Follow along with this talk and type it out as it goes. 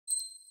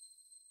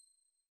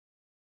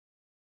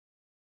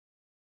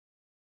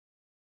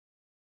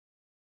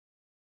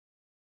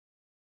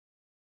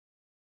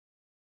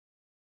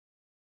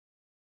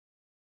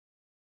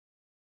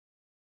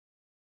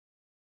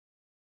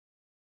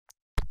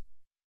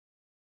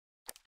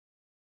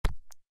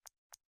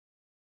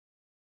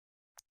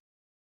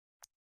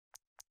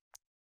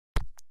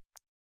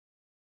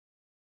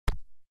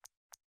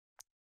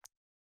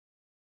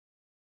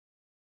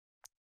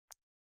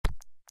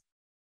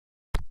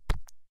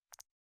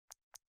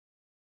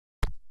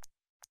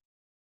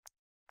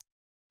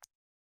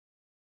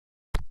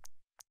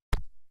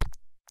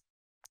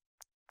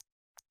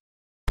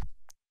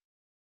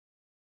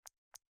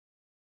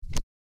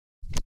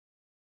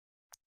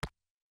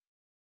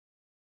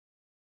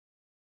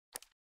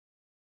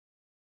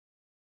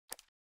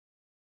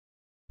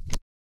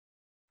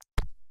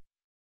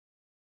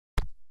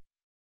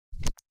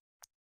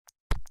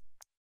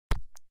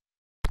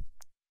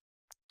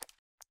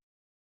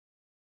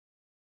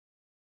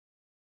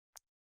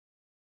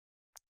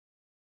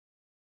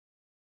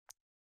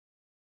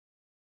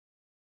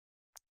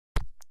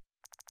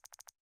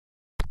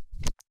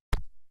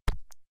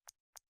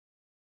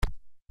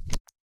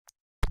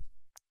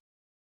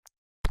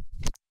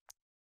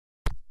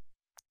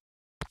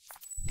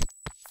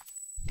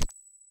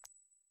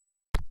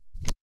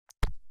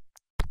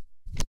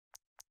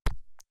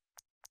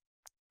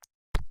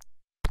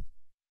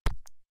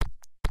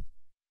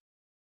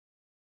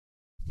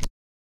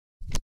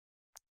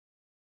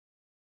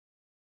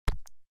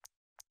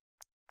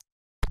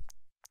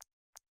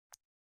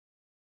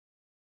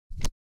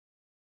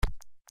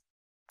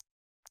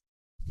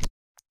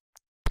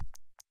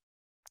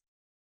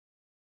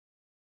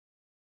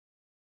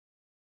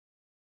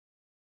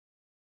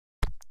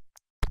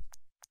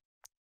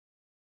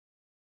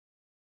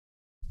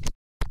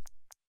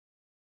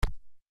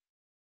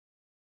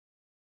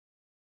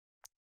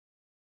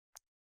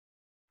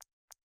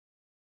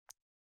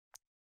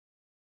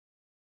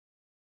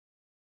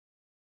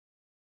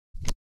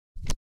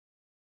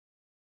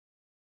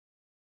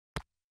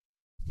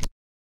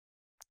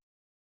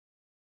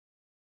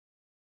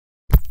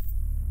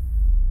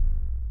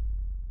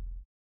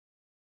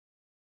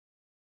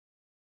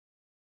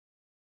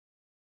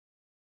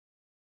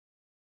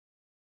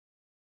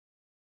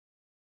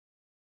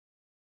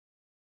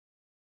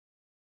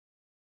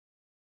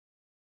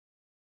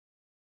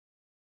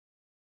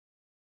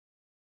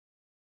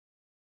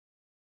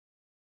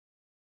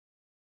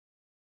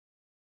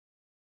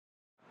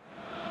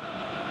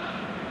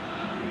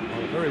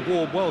Very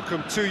warm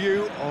welcome to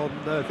you on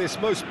this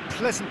most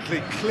pleasantly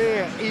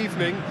clear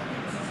evening.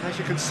 As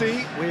you can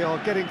see, we are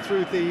getting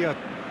through the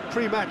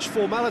pre-match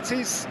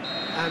formalities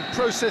and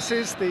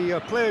processes.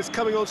 The players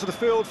coming onto the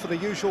field for the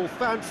usual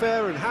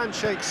fanfare and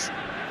handshakes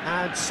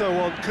and so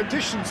on.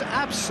 Conditions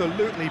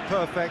absolutely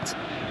perfect.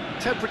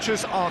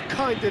 Temperatures are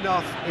kind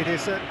enough. It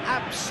is an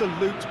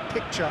absolute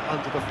picture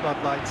under the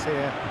floodlights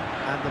here,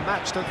 and the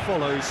match that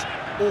follows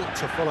ought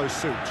to follow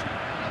suit.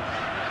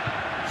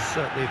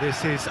 Certainly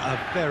this is a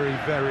very,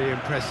 very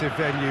impressive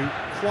venue.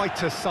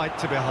 Quite a sight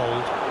to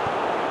behold.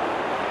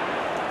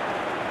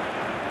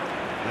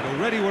 And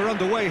already we're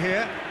underway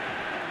here.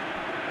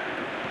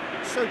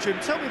 So, Jim,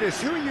 tell me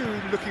this, who are you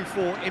looking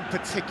for in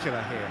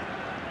particular here?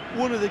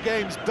 One of the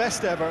game's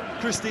best ever,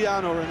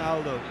 Cristiano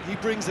Ronaldo. He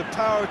brings a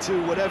power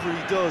to whatever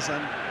he does,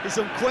 and his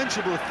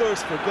unquenchable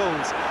thirst for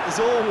goals is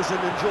always an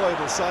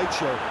enjoyable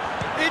sideshow.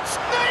 It's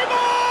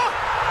Neymar!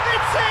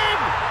 It's him!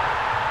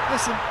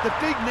 Listen, the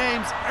big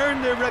names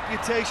earn their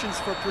reputations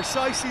for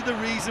precisely the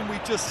reason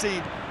we've just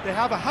seen. They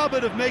have a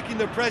habit of making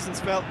their presence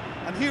felt,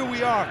 and here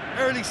we are,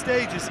 early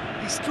stages.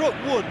 He struck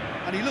one,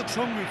 and he looks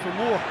hungry for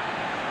more.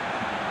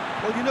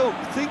 Well, you know,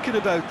 thinking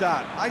about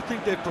that, I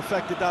think they've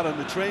perfected that on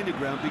the training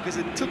ground, because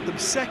it took them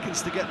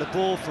seconds to get the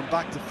ball from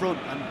back to front,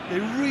 and they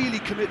really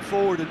commit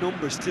forward in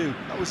numbers too.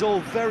 That was all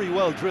very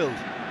well drilled.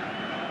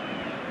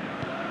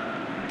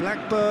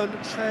 Blackburn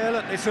trail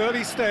at this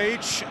early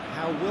stage.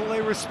 How will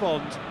they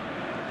respond?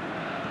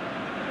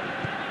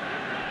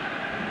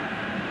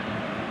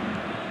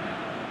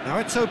 Now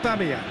it's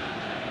Aubameyang.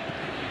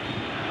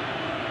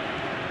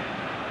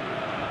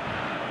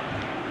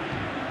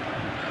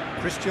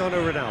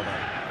 Cristiano Ronaldo.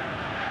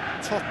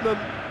 Tottenham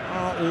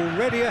are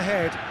already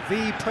ahead,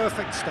 the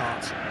perfect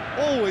start.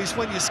 Always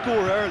when you score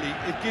early,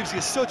 it gives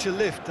you such a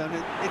lift, and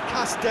it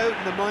casts doubt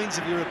in the minds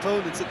of your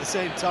opponents at the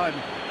same time.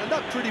 And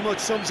that pretty much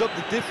sums up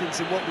the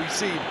difference in what we've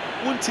seen.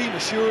 One team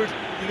assured,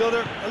 the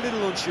other a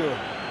little unsure.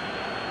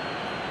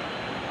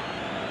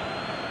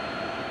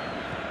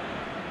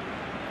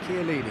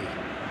 Chiellini.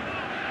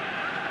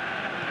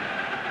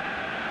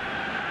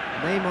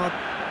 Neymar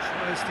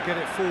tries to get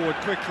it forward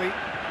quickly.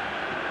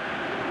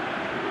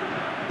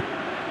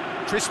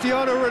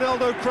 Cristiano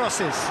Ronaldo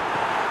crosses.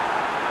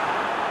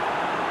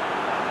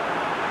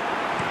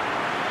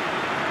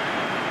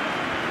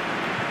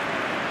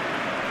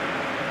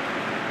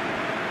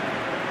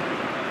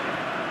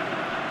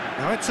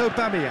 Now it's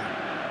Aubameyang.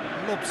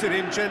 Lobs it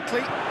in gently,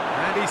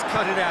 and he's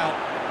cut it out.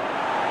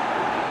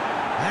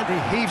 And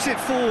he heaves it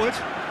forward.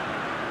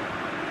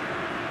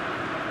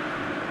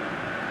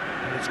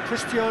 And it's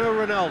Cristiano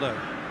Ronaldo.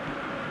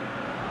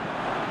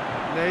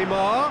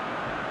 Neymar.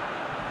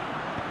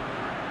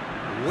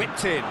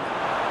 Whipped in.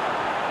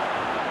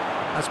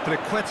 As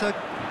Azpilicueta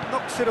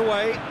knocks it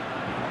away.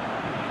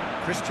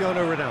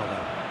 Cristiano Ronaldo.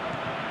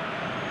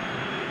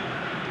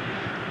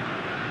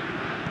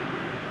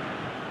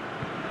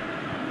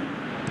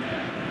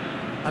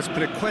 As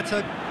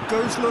Azpilicueta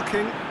goes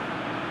looking.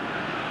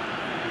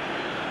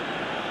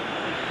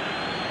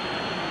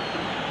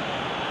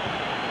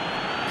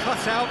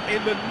 Cut out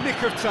in the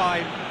nick of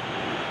time.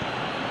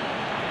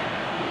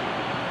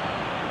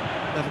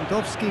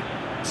 Lewandowski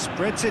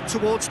spreads it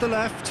towards the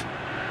left.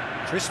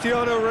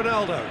 Cristiano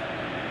Ronaldo.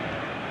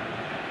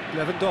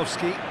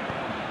 Lewandowski.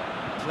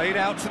 Played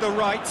out to the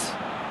right.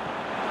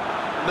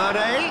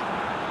 Mane.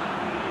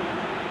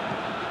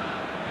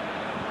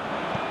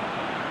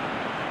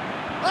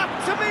 Up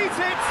to meet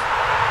it!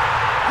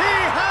 He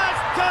has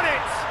done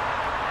it!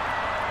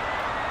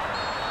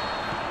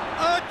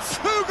 A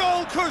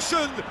two-goal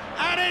cushion,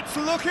 and it's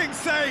looking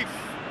safe.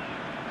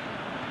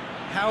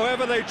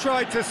 However they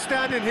tried to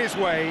stand in his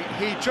way,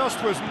 he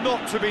just was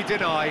not to be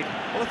denied.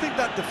 Well, I think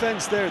that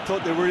defence there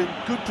thought they were in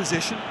good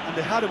position and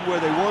they had him where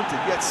they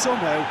wanted, yet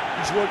somehow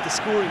he's worked the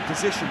scoring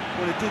position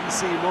when it didn't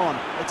see him on.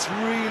 It's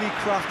really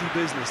crafty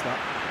business, that.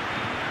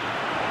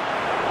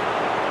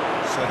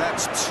 So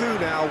that's two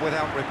now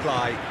without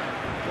reply.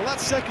 Well, that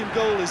second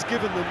goal has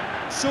given them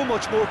so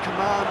much more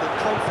command and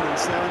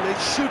confidence now, and they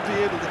should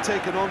be able to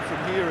take it on from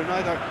here and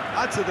either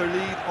add to their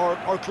lead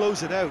or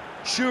close it out.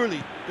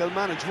 Surely they'll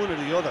manage one or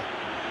the other.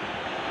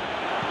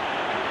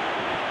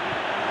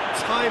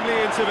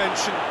 Timely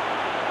intervention.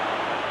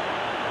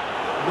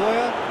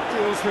 Neuer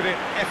deals with it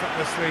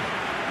effortlessly.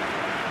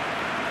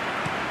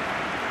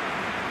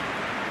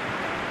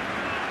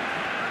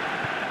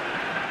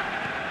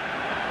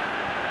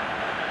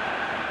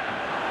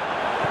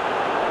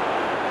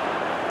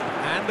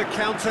 And the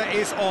counter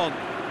is on.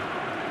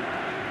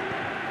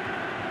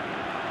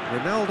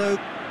 Ronaldo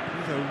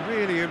with a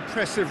really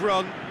impressive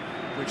run,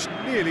 which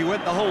nearly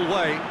went the whole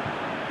way.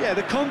 Yeah,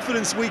 the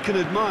confidence we can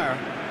admire.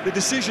 The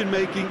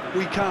decision-making,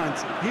 we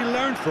can't. He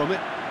learned from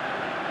it.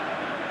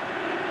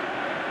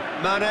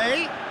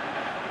 Mane.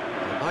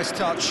 Nice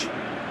touch.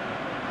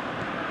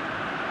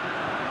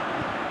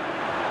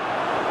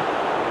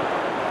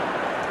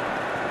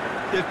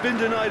 They've been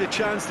denied a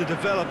chance to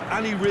develop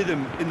any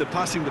rhythm in the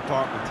passing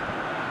department.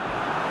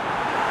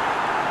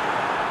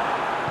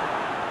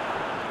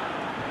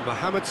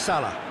 Mohamed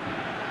Salah.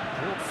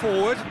 Brought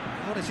forward.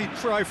 What does he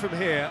try from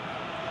here?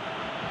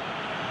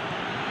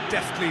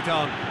 Deftly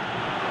done.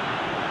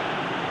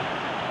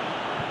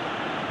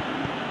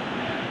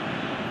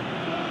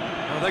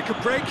 Well, they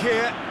could break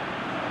here.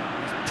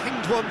 He's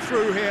pinged one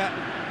through here.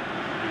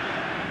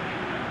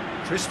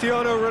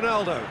 Cristiano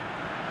Ronaldo.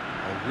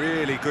 A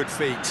really good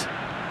feat.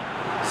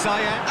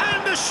 Zayat,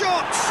 and a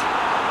shot!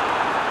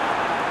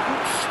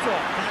 Good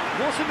stop, that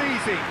wasn't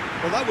easy.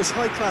 Well, that was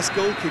high-class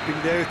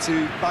goalkeeping there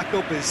to back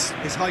up his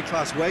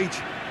high-class wage.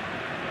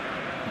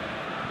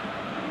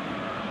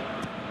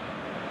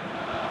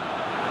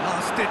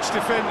 Last-ditch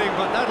defending,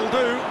 but that'll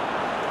do.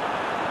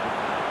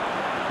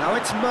 Now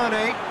it's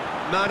Mane.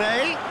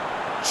 Mane.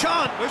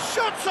 Chant, the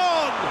shot's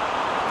on!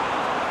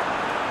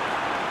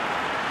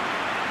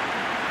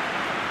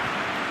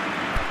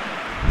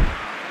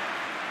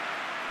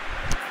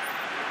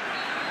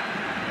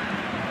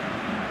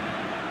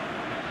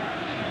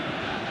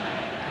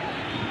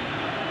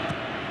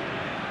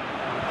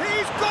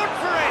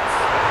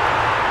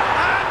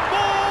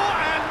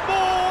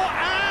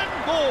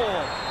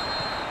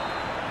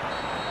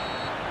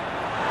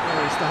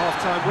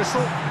 Half-time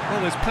whistle. Well,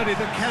 there's plenty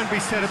that can be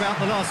said about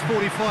the last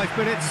 45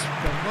 minutes,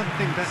 but one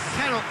thing that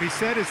cannot be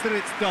said is that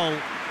it's dull.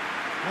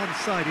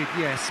 One-sided,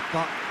 yes,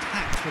 but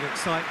packed with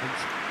excitement.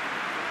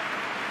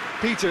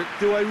 Peter,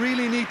 do I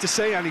really need to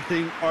say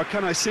anything, or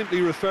can I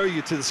simply refer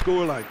you to the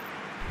scoreline?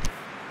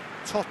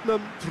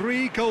 Tottenham,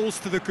 3 goals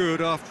to the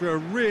good after a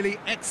really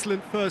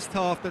excellent first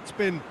half that's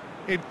been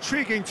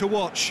intriguing to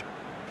watch.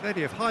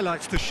 Plenty of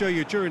highlights to show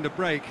you during the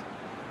break.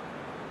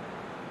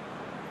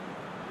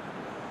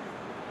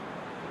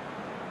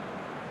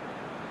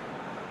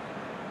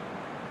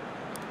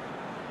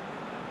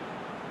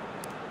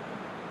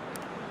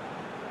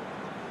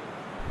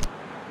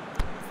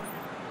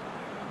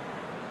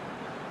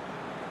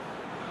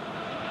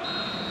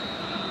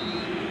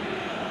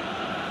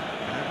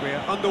 We're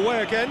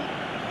underway again.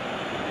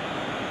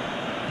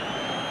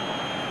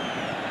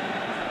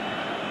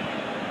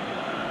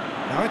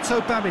 Now it's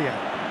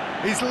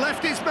Aubameyang. He's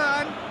left his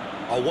man.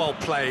 Oh, well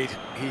played.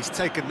 He's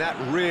taken that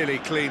really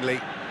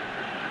cleanly.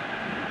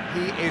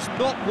 He is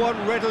not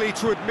one readily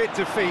to admit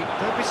defeat.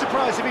 Don't be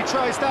surprised if he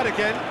tries that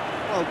again.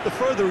 Well, the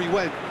further he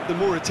went, the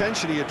more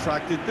attention he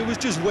attracted. There was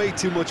just way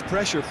too much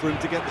pressure for him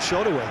to get the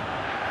shot away.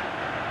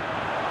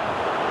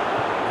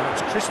 Now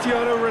it's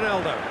Cristiano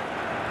Ronaldo.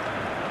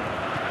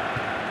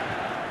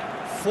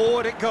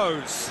 Forward it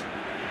goes.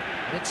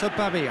 It's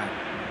Aubameyang.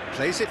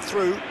 Plays it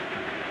through.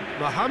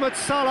 Mohamed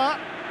Salah.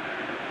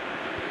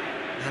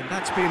 And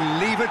that's been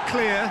levered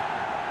clear.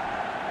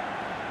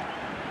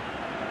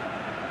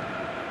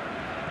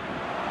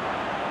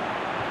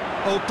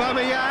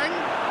 Aubameyang.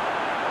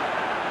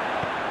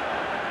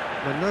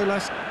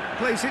 Manolas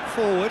plays it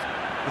forward.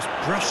 Just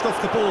brushed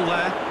off the ball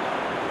there.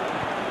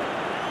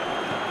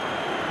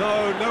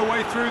 No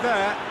way through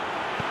there.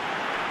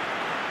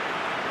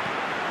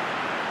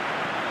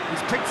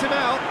 He's picked him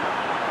out.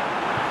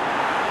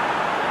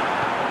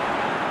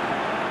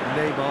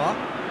 Neymar.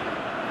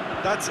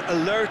 That's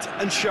alert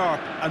and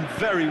sharp and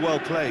very well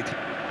played.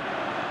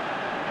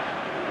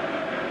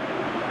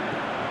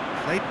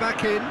 Played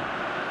back in.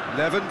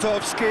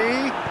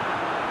 Lewandowski.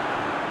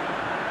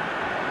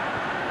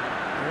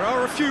 There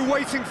are a few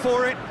waiting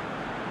for it.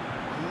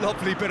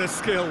 Lovely bit of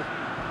skill.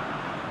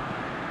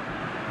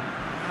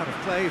 Out of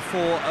play for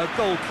a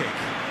goal kick.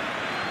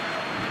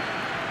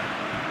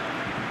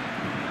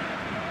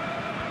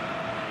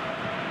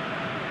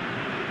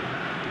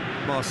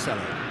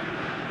 Marcelo.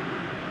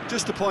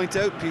 Just to point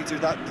out, Peter,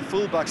 that the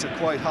fullbacks are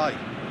quite high.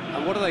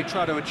 And what do they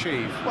try to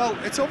achieve? Well,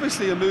 it's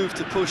obviously a move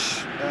to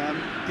push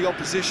the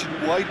opposition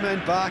wide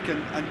men back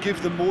and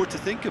give them more to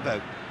think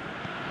about.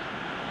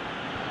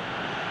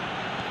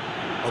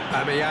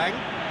 Aubameyang.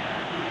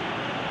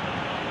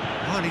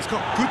 Oh, and he's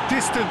got good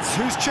distance.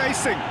 Who's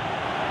chasing?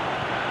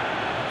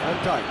 Van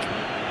Dijk.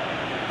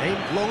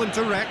 Aimed long and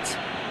direct.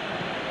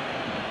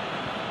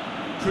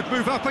 Could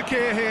move up a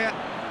gear here.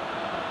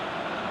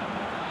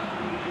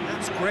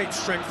 That's great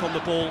strength on the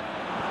ball.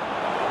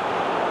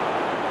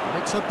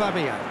 It's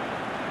Aubameyang.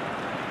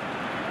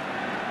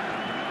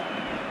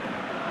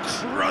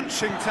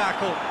 Crunching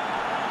tackle.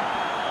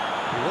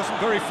 He wasn't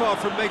very far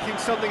from making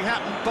something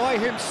happen by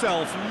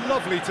himself.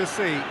 Lovely to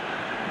see.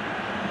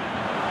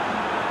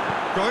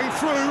 Going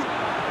through.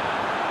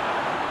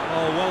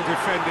 Oh, well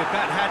defended.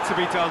 That had to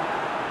be done.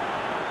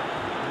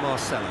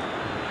 Marcelo.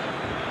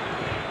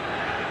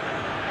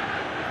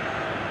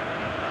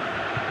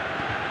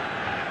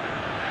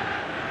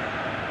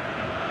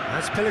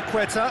 That's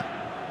Piliqueta.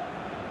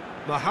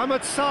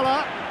 Mohamed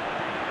Salah.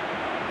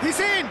 He's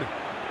in!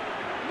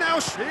 Now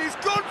he's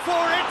gone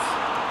for it!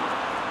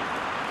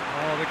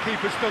 Oh, the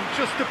keeper's done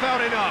just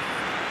about enough.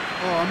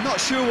 Oh, I'm not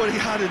sure what he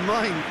had in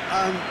mind,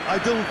 and I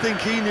don't think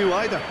he knew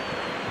either.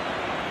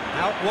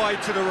 Out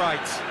wide to the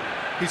right.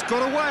 He's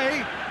got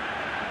away.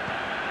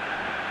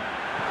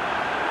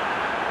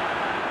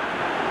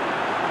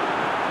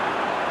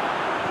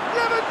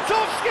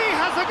 Lewandowski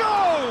has a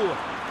go!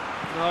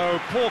 No,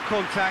 poor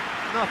contact,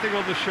 nothing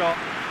on the shot.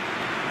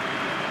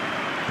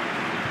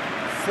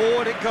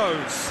 Forward it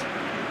goes.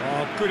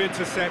 Oh, good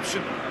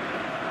interception.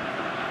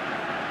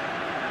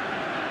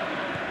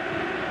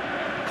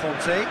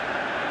 Conte.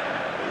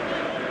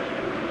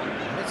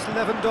 And it's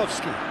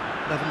Lewandowski.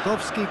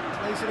 Lewandowski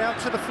plays it out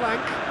to the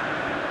flank.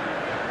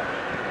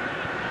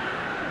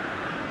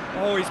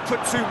 Oh, he's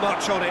put too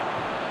much on it.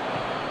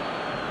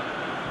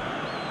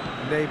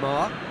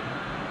 Neymar.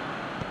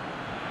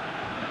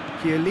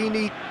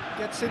 Chiellini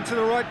gets into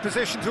the right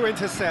position to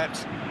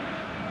intercept.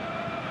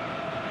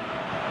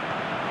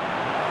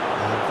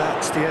 And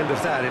that's the end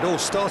of that. It all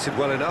started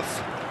well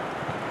enough.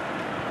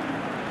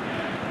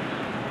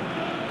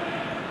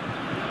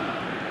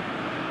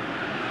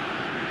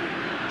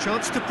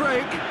 Chance to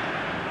break.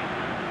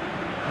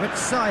 With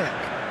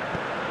Ziyech.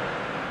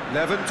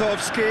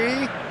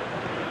 Lewandowski.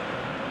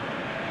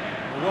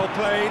 Well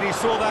played, he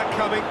saw that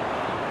coming.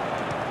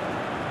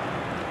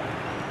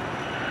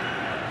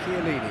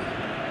 Chiellini.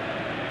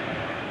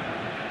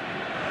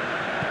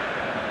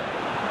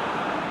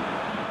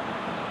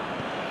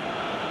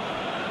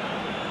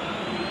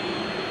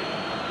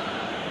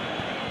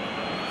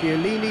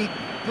 Chiellini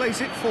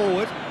plays it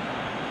forward.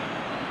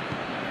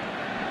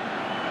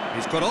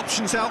 He's got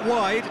options out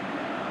wide.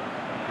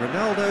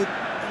 Ronaldo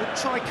will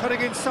try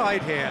cutting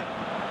inside here.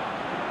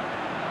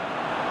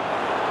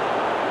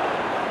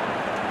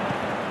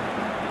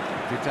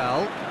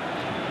 Vidal.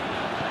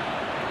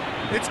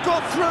 It's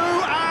got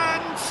through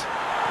and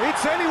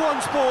it's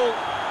anyone's ball.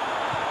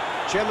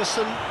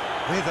 Jemison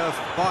with a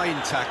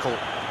fine tackle.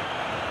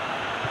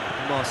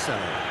 Marcelo.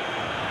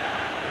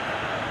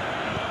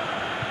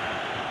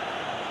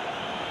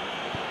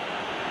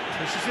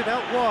 Pushes it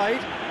out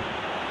wide.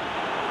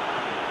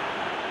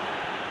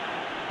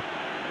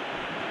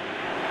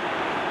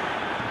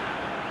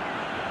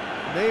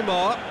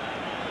 Neymar.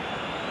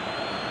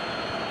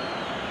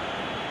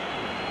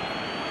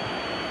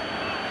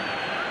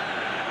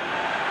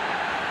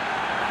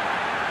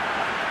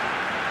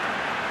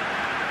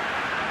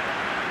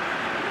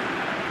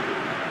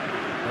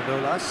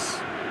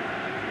 Manolas.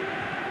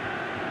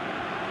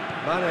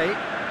 Mane.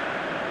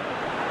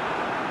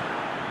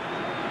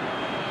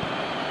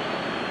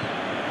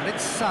 And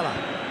it's Salah.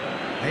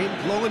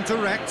 Aimed long and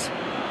direct.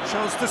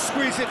 Chance to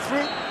squeeze it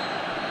through.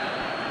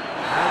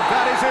 And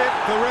that is it.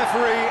 The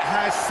referee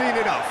has seen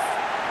enough.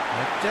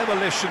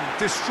 Demolition,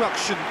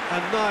 destruction,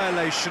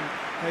 annihilation.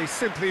 They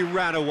simply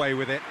ran away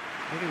with it.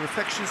 Any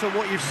reflections on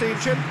what you've seen,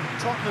 Jim?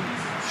 Tottenham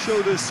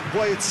showed us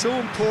why it's so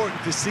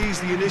important to seize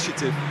the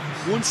initiative.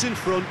 Once in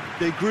front,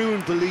 they grew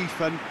in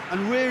belief and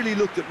rarely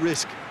looked at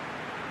risk.